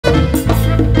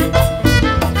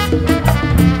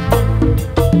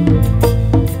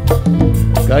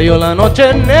Cayó la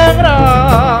noche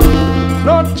negra,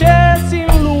 noche sin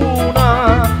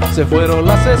luna, se fueron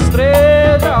las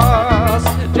estrellas,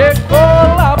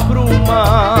 llegó la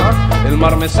bruma, el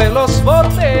mar mece los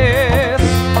botes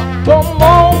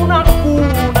como una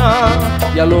cuna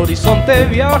y al horizonte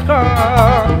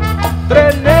viaja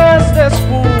trenes de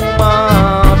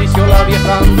espuma. Vició la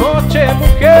vieja noche,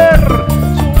 mujer,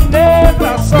 su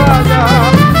negra saya,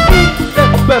 y se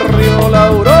perdió la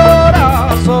aurora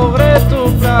sobre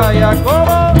tu playa.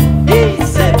 ¿Cómo? Y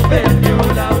se perdió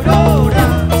la aurora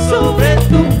sobre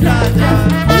tu playa.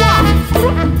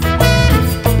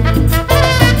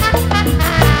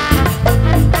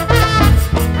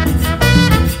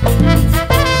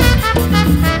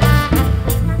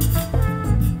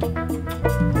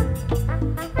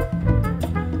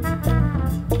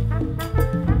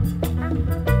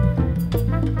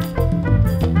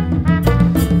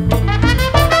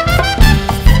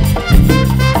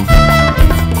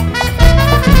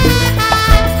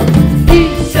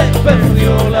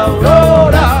 Perdió la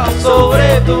aurora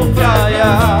sobre tu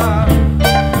playa.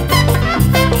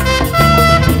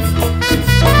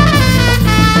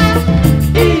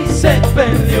 Y se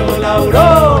perdió la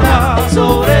aurora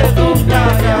sobre tu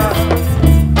playa.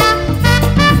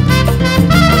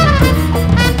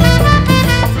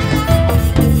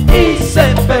 Y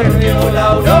se perdió la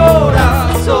aurora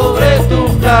sobre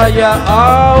tu playa.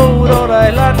 Aurora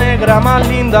es la negra más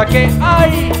linda que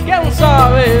hay, ¿quién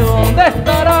sabe dónde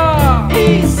estará?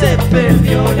 Y se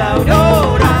perdió la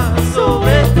aurora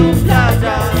sobre tu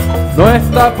playa. No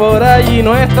está por allí,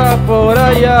 no está por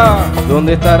allá,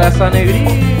 ¿dónde estará esa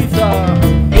negrita?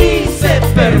 Y se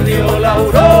perdió la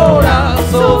aurora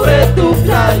sobre tu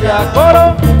playa.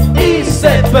 Coro. Y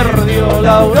se perdió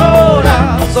la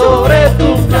aurora sobre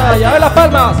tu playa. A ver las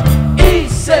palmas. Y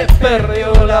se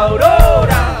perdió la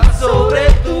aurora sobre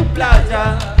tu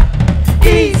playa.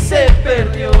 Y se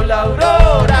perdió la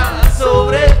aurora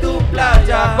sobre tu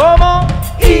playa. ¿Cómo?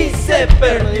 Y se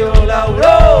perdió la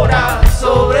aurora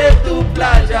sobre tu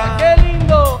playa. ¡Qué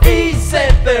lindo! Y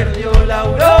se perdió la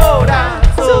aurora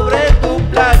sobre tu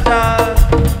playa.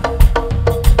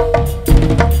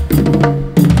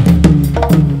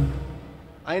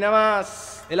 Ahí nada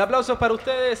más. El aplauso es para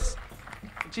ustedes.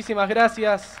 Muchísimas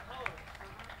gracias.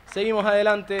 Seguimos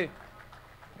adelante.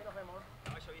 ¿Qué nos vemos?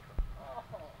 Caballo viejo.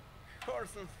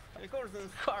 Horses. El horses.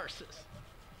 Horses.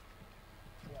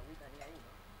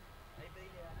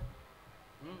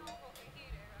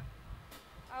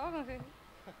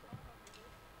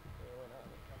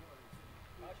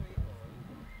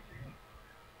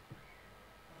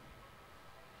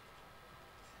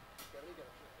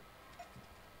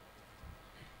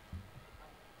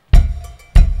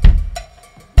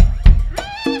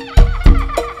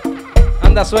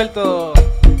 Anda suelto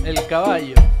el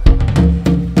caballo.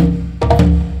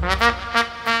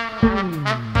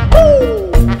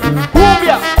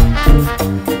 ¡Cumbia!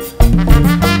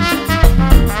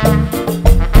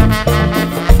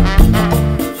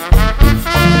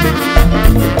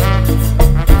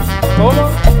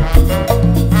 ¿Cómo?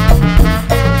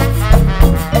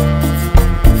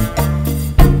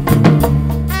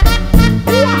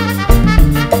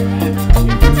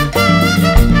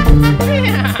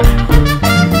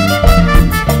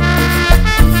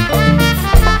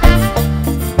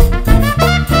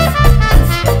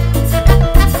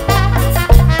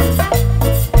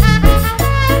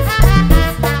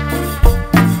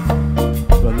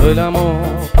 El amor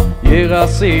llega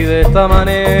así de esta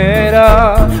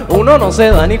manera, uno no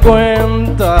se da ni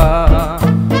cuenta.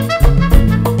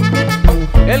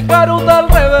 El carutal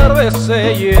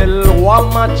reverdece y el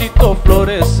guamachito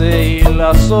florece y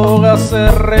la soga se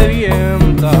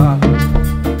revienta.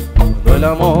 Cuando el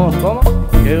amor, ¿cómo?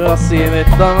 Llega así de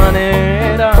esta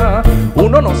manera,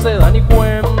 uno no se da ni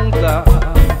cuenta.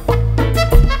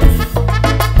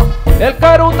 El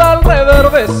carutal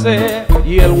reverdece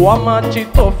y el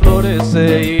guamachito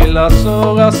florece y la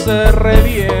soga se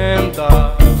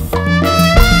revienta.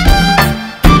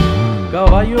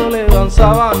 Caballo le dan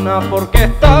sabana porque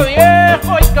está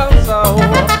viejo y cansado,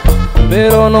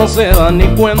 pero no se da ni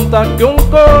cuenta que un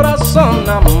corazón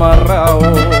amarrado,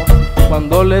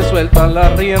 cuando le sueltan la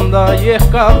rienda y es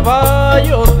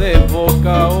caballo de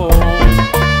bocao.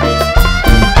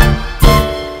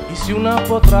 Si una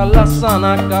potra la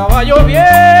sana, caballo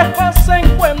viejo se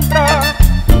encuentra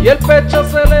y el pecho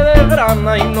se le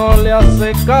desgrana y no le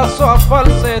hace caso a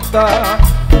falseta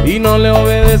y no le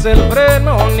obedece el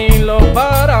freno ni lo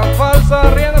para falsa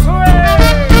rienda.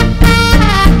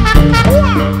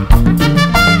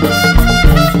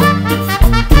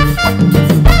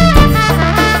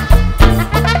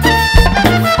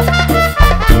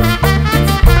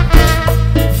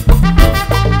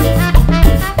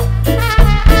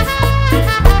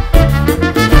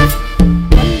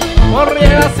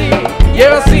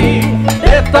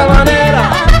 de esta manera.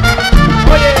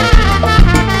 Oye,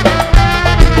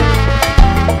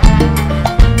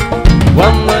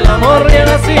 cuando el amor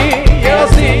llega así,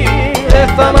 de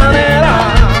esta manera.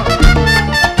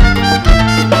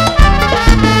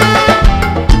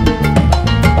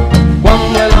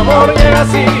 Cuando el amor llega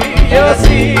así,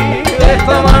 de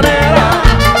esta manera.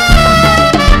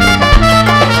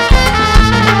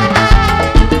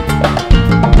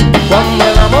 Cuando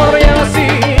el amor llega así,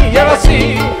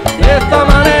 de esta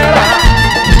manera.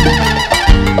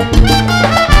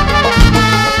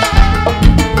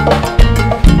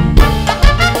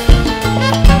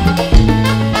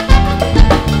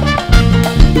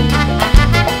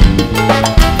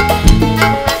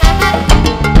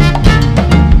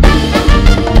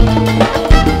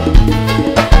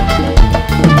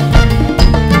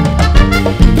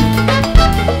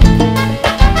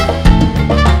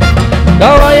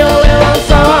 Caballo le dan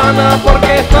sabana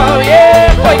porque está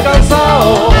viejo y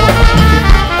cansado.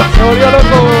 Se volvió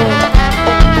loco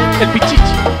el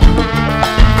pichichi.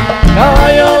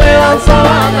 Caballo le dan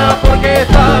sabana porque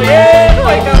está viejo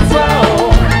y cansado.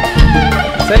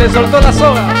 Se le soltó la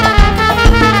soga.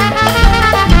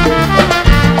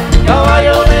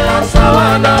 Caballo le dan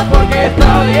sabana porque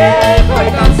está viejo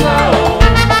y cansado.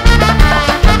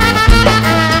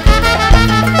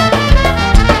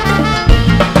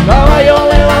 Caballo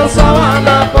le dan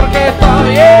sabana porque está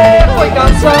viejo y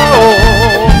cansado.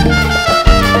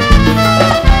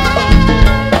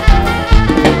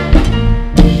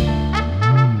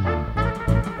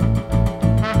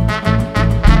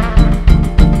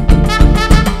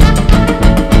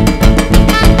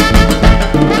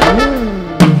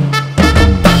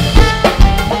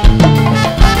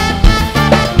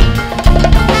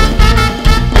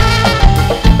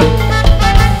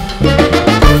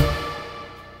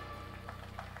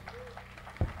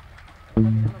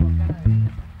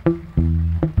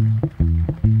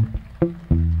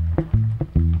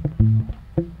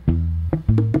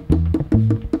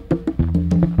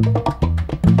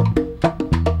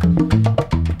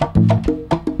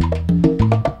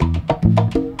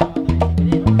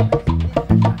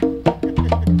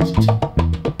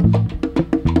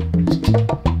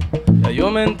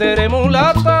 Me enteré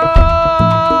mulata,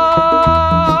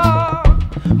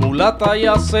 mulata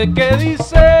ya sé que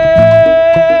dice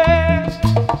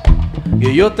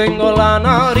que yo tengo la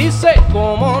nariz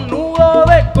como nudo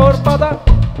de corbata.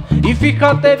 Y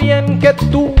fíjate bien que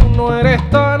tú no eres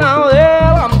tan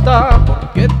adelantada,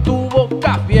 porque tu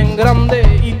boca es bien grande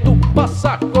y tú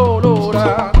pasas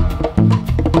colorada.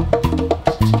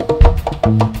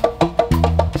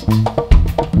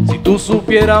 Si tú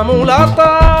supieras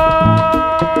mulata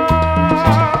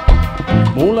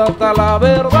la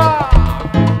verdad,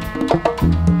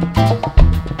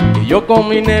 que yo con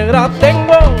mi negra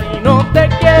tengo y no te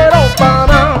quiero pa'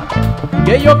 nada.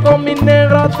 Que yo con mi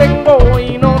negra tengo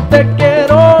y no te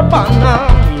quiero pa' nada.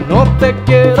 Y no te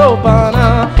quiero pa'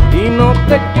 nada. Y no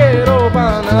te quiero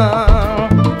pa' nada.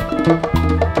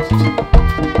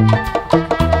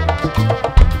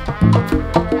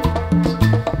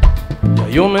 Ya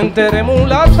yo me enteré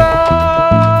mulata,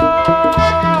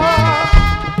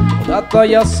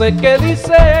 ya sé que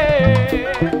dice que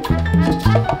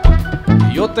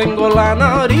yo tengo la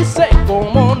nariz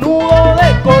como nudo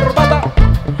de corbata.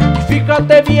 Y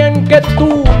fíjate bien que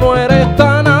tú no eres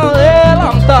tan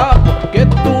adelantada, porque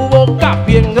tu boca es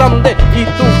bien grande y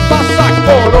tú pasas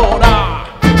colorada.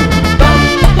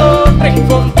 Tanto tren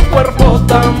con tu cuerpo,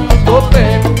 tanto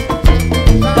tren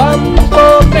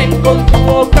con tu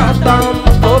boca,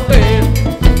 tanto tren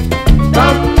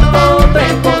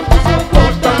con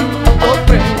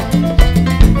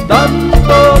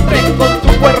con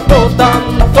tu cuerpo,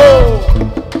 tanto.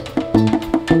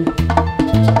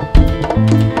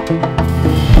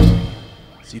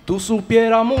 Si tú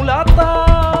supieras mulata,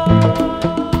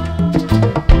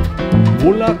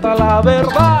 mulata la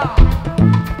verdad,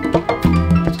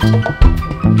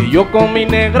 que yo con mi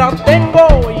negra tengo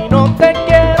y no te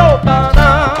quiero pa'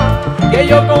 nada. Que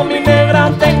yo con mi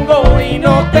negra tengo y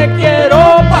no te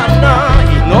quiero pa' nada.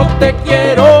 Y no te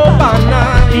quiero pa'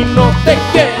 nada. Y no te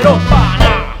quiero pa' nada.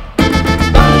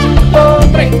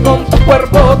 Con tu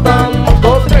cuerpo,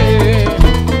 tanto tren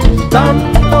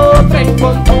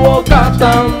con tu boca,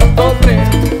 tanto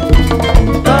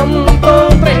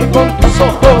tren con tus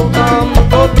ojos,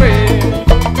 tanto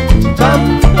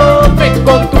tren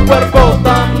con tu cuerpo,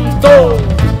 tanto.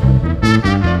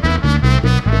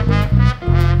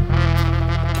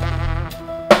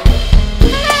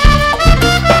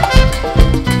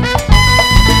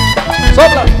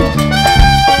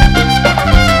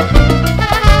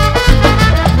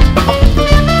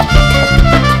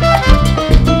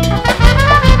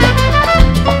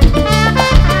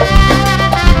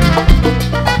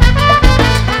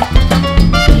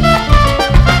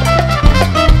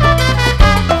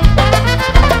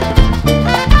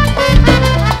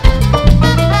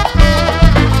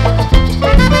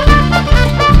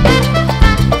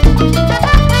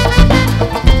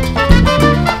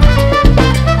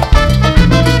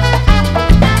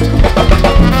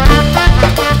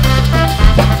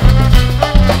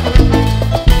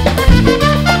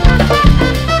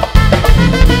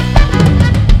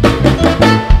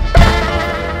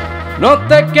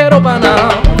 quiero pa' nada,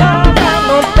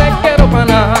 no te quiero pa'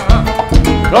 nada,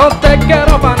 no te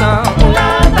quiero pa' nada,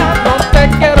 no te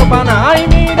quiero pa' nada. Ay,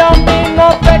 mira, no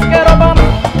te quiero pa' nada,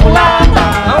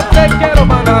 no te quiero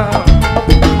pa' nada,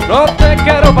 no te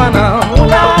quiero pa' nada,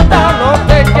 no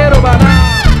te quiero pa'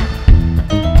 nada.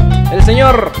 El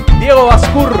señor Diego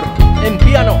Bascur en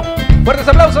piano. Fuertes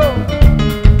aplausos.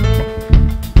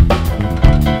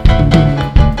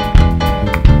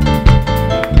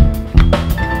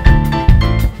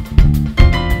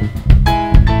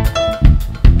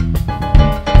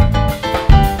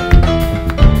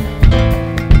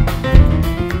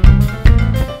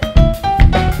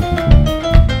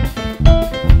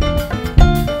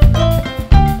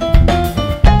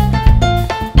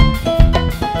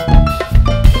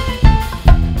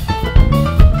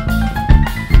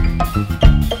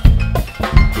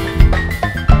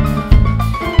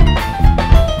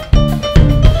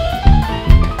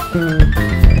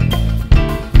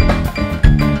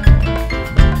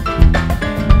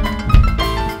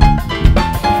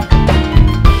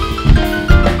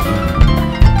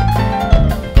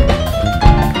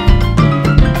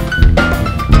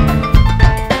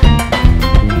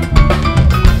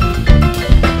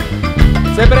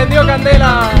 Se prendió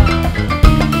candela.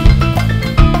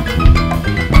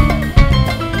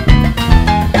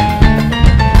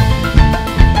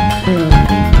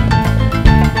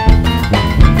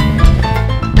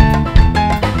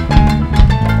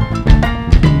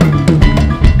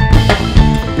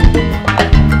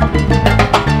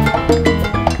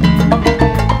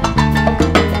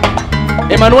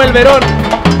 Emanuel Verón,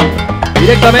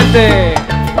 directamente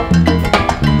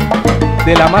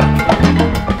de la mar.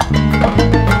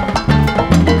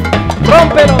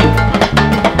 ¡Rómpelo!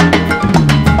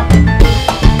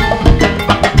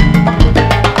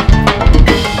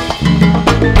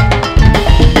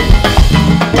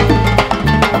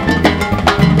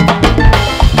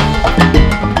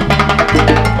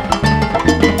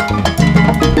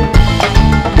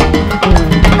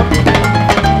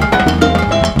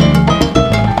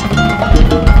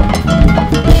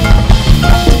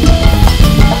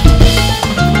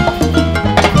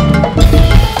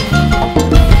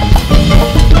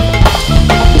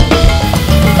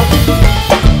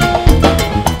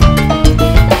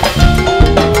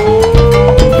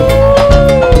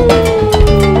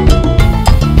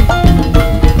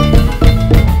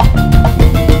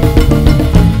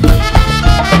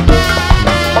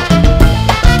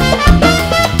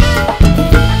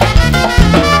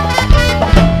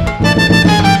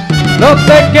 No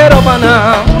te quiero pa'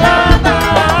 nada, mulata,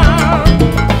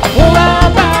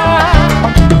 mulata,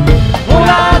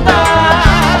 mulata,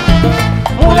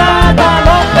 mulata,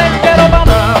 no te quiero pa'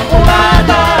 nada,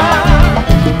 mulata,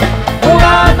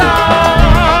 mulata,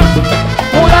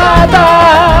 mulata,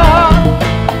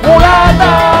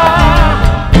 mulata.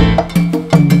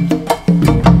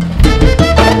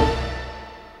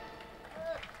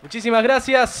 Muchísimas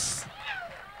gracias.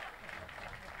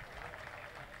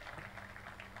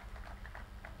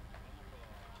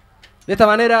 De esta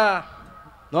manera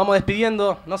nos vamos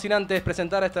despidiendo, no sin antes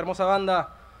presentar a esta hermosa banda.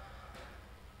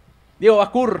 Diego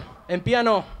Bascur en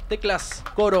piano, teclas,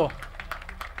 coro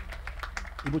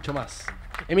y mucho más.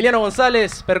 Emiliano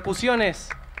González, percusiones,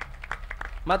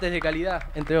 mates de calidad,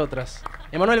 entre otras.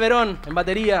 Emanuel Verón en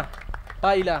batería,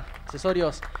 paila,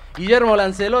 accesorios. Guillermo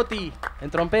Lancelotti en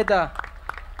trompeta.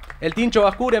 El Tincho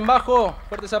Bascur en bajo,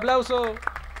 fuertes aplausos.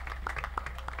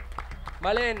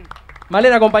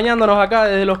 Malena acompañándonos acá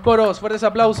desde los coros, fuertes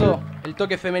aplausos, el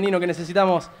toque femenino que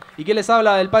necesitamos. ¿Y qué les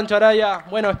habla del Pancho Araya?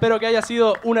 Bueno, espero que haya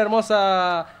sido una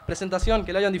hermosa presentación,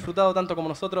 que la hayan disfrutado tanto como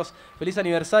nosotros. Feliz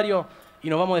aniversario y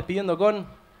nos vamos despidiendo con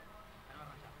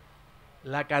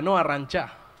La Canoa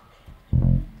Ranchá.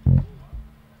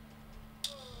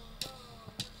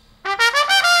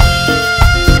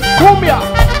 ¡Cumbia!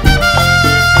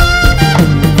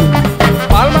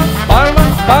 Palma, palma,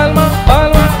 palma,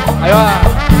 palma. Ahí va.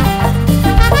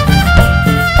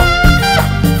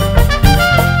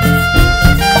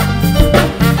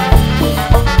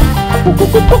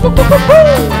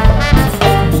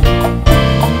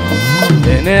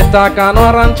 En esta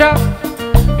canoa rancha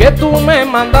que tú me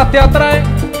mandaste a traer,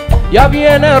 ya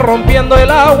viene rompiendo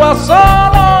el agua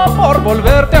solo por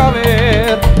volverte a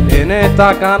ver. En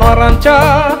esta canoa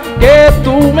rancha que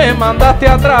tú me mandaste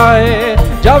a traer,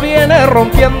 ya viene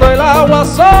rompiendo el agua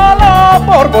solo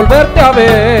por volverte a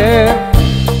ver.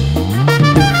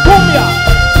 ¡Cumbia!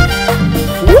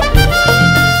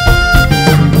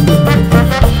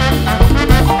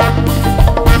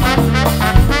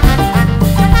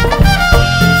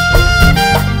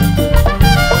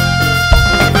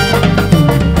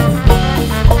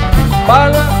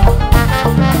 Palma,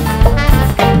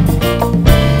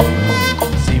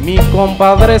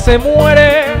 compadre se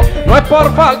muere, no es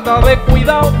por falta de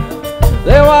cuidado.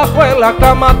 Debajo de la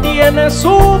cama tiene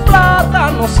su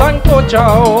plátano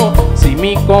sancochao. Si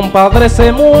mi compadre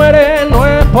se muere, no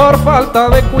es por falta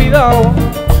de cuidado.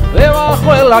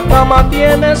 Debajo de la cama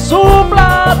tiene su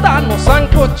plátano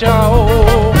sancochao.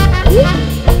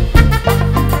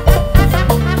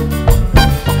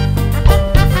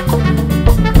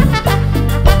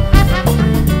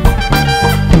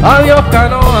 Adiós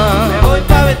canoa, me voy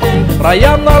pa' Betén,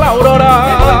 rayando la aurora,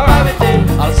 me voy pa'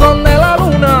 Betén, al son de la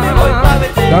luna, me voy pa'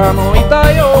 Betén,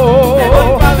 canoita yo, me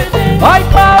voy pa' Betén, ay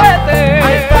pa' Betén,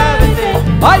 ay pa'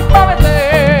 Betén, ay pa'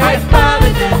 Betén, ay pa'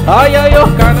 Betén, ay adiós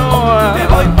canoa, me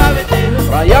voy pa'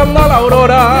 Betén, rayando la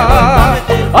aurora,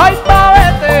 ay pa'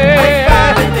 Betén,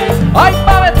 ay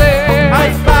pa' Betén,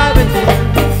 ay pa'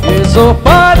 Betén, y esos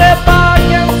panes pa'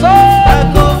 quién son, pa'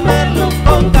 comerlos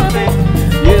con café,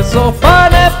 y esos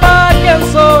panes pa' quién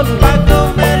son, pa'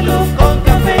 comerlos con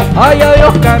café, ay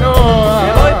adiós canoa,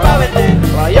 me voy pa' Betén,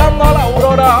 rayando la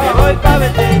aurora, me voy pa'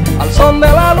 Betén, al son de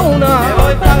la luna, me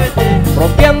voy pa' Betén,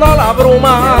 rompiendo la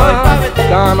bruma, me voy pa' Betén,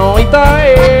 canoita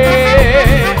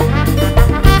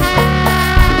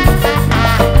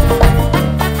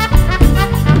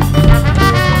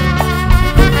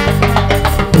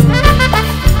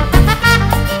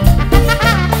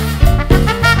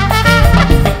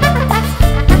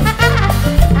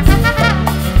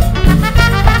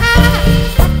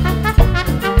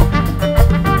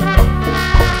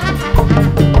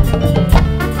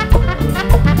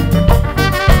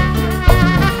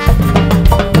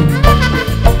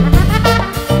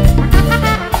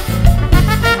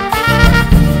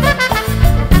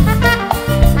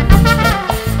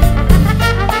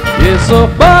Y esos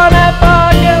panes pa'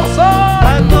 quién son,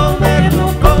 pa'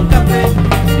 comerlos con café,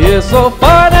 y esos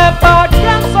panes pa'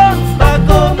 quién son, pa'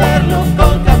 comerlos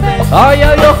con café, ay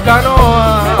adiós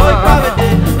canoa, me voy pa'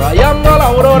 Betén, rayando la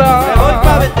aurora, me voy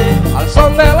pa' Betén, al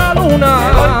son de la luna,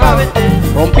 me voy pa'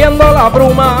 Betén, rompiendo la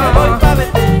bruma, me voy pa'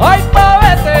 Betén, ay pa'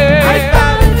 Betén, ay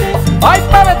pa' Betén, ay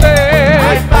pa' Betén,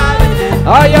 ay pa' Betén,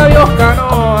 ay adiós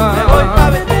canoa, me voy pa'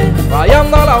 Betén,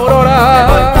 rayando la aurora,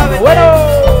 me voy pa' Betén. bueno.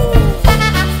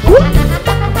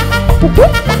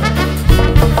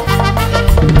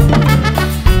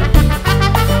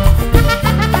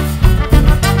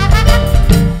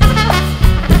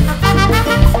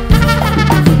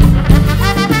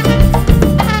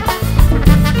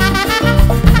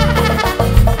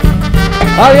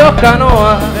 Adiós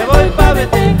canoa, me voy pa'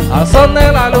 Betén, al son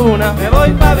de la luna, me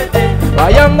voy pa' Betén,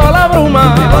 rayando la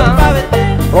bruma, me voy pa'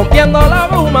 Betén, rompiendo la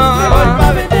bruma, me voy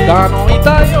pa' Betén,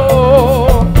 canoita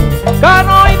yo,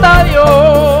 canoita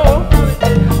yo,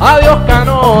 adiós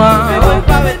canoa, me voy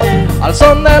pa' Betén, al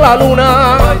son de la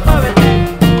luna, me voy pa'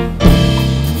 Betén,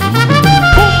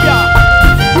 cumbia,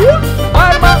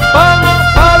 palma, palma,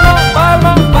 palma,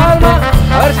 palma, palma,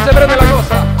 a ver si se prende la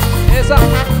cosa, esa,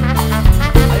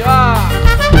 ahí va.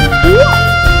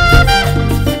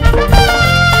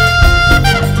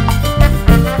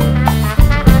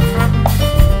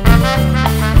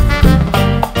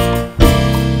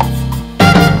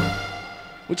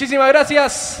 Muchísimas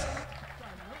gracias.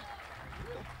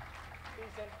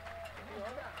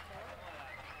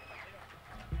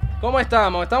 ¿Cómo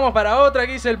estamos? Estamos para otra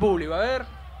que dice el público. A ver.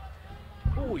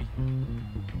 Uy.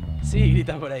 Sí,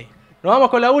 gritan por ahí. Nos vamos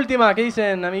con la última. ¿Qué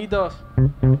dicen, amiguitos?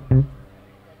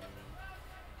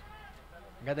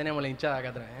 Acá tenemos la hinchada acá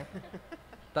atrás, ¿eh?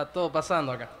 Está todo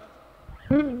pasando acá.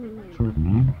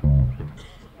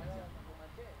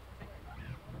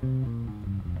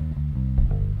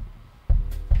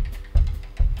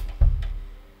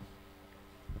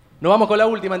 Nos vamos con la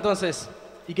última entonces.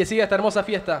 Y que siga esta hermosa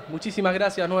fiesta. Muchísimas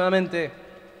gracias nuevamente.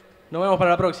 Nos vemos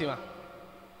para la próxima.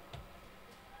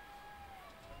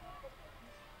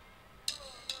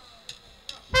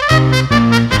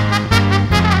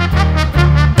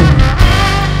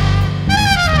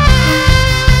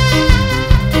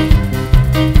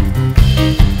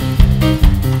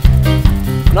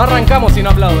 No arrancamos si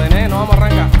no aplauden, ¿eh? No vamos a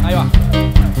arrancar. Ahí va.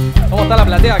 ¿Cómo está la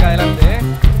platea acá adelante, eh?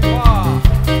 ¡Wow!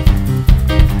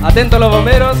 Atentos los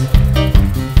bomberos.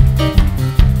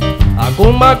 A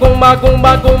cumba, cumba,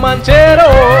 cumba, cumbanchero.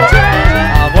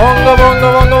 A bongo,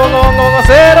 bongo, bongo, bongo, bongo, bongo,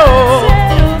 cero.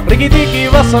 Riquitiqui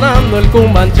va sonando el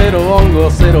cumbanchero. Bongo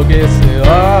cero que se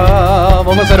va.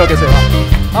 Bongo cero que se va.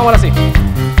 Vamos ahora sí.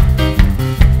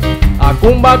 A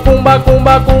cumba, cumba,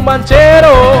 cumba,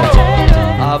 cumbanchero.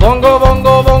 A bongo,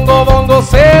 bongo, bongo, bongo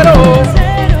cero.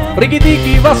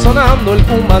 Riquitiqui va sonando el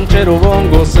cumbanchero.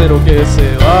 Bongo cero que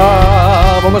se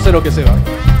va. Bongo cero que se va.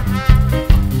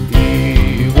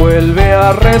 Y vuelve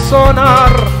a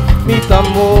resonar mi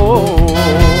tambor.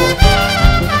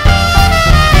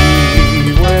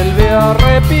 a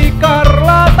repicar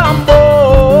la tambora.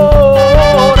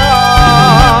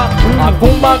 A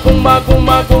cumba, cumba,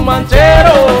 cumba,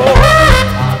 cumbanchero.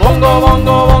 Bongo,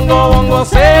 bongo, bongo, bongo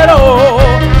cero.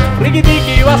 Riqui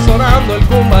tiqui va sonando el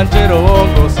cumbanchero.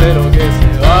 Bongo cero que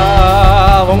se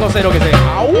va. Bongo cero que se va.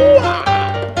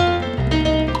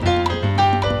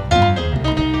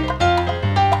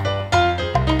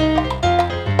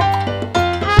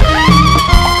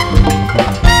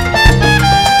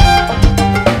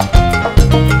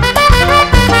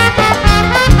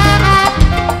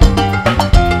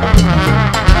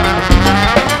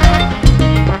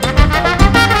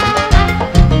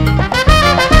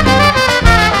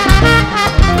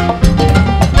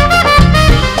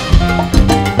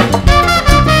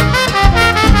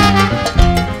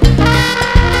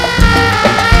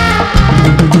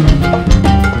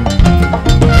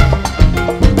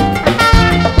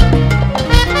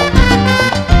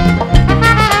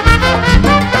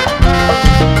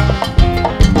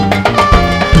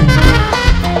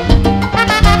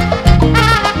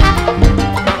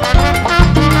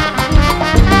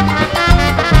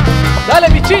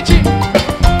 Chichi.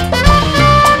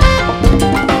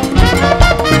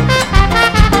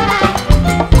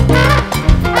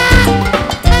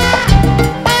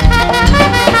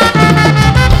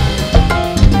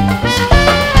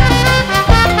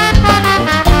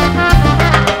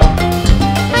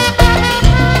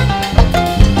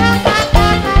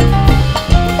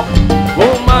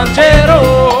 Un manchero,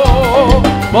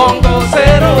 bongo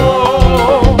cero.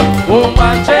 Un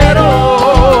manchero,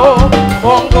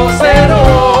 bongo cero.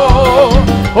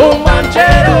 Un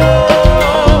manchero,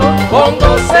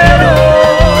 bongo cero,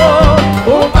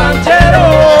 un manchero.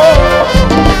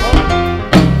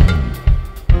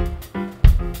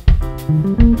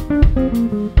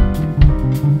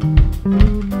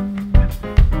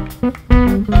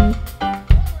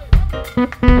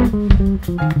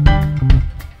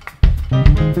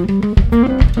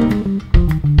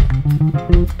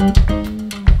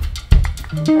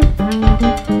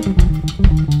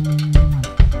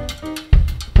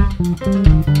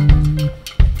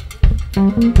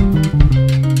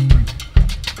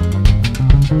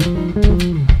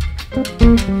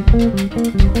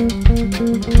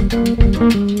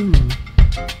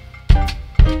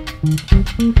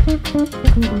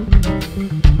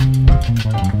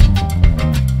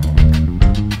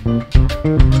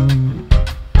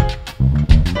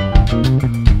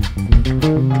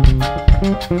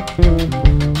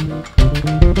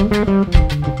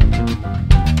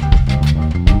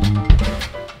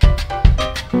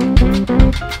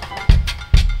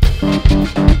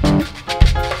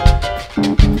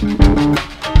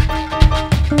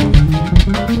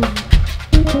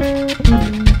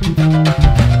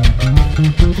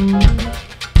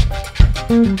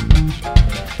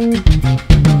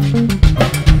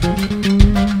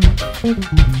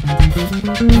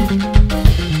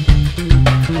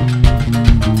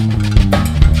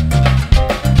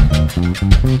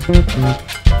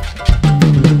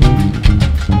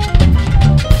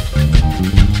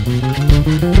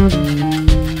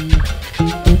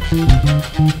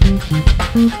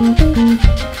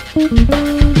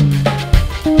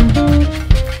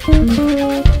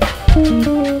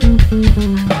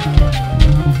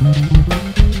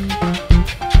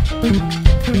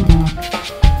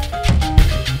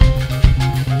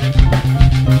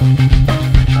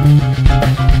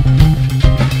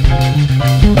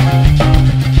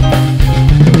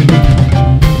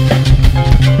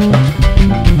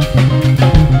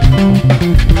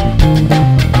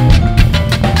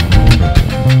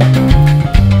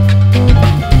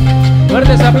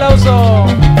 Fuerte ese aplauso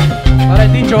para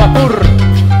el dicho Bacur.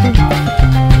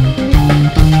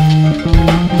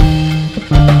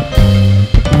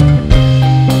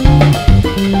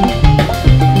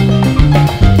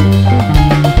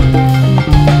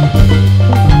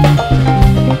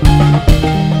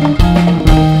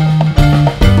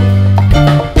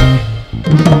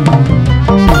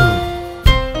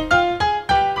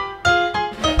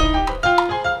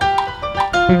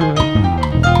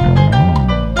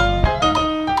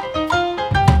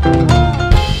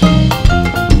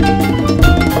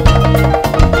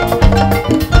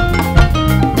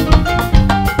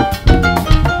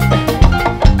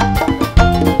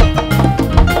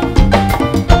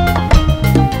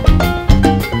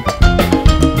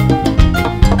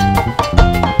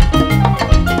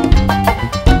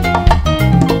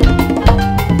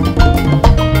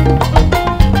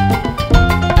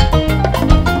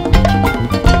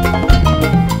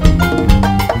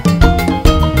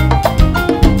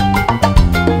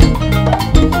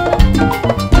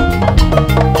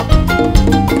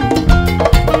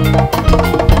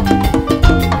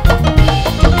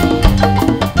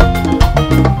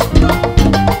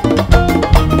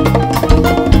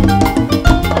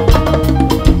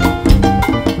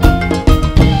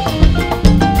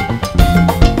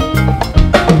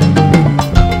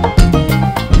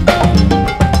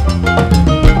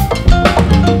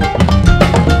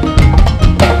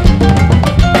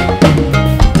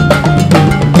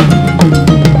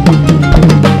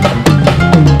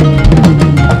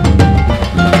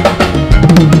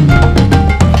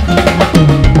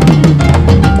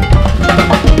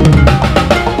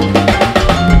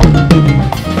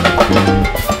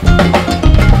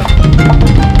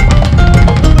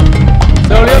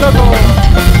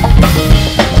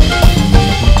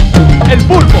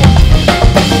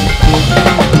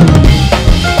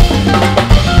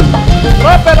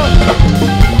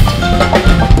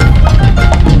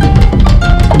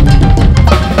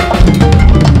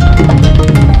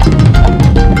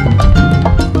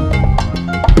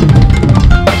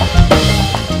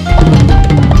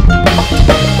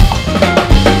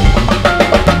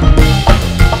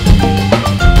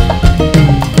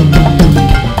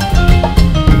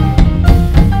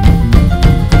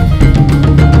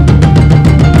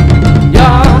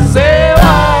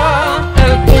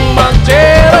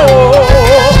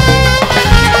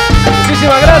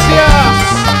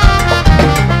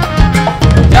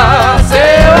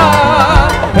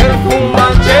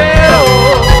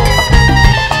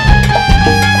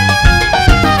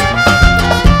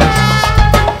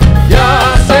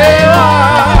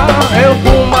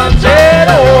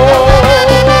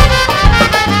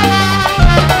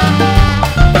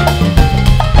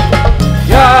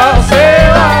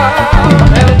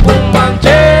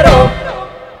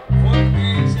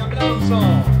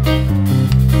 aplauso.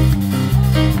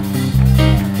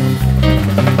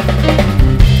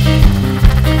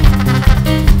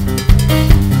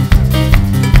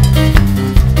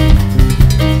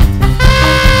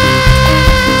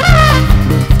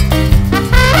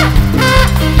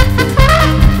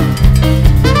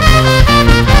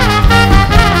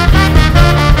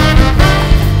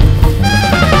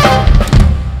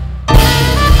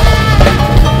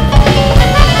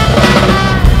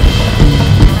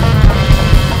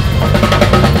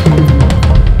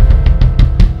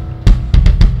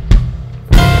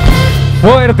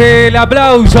 Fuerte el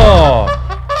aplauso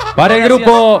para el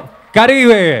grupo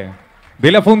Caribe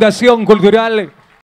de la Fundación Cultural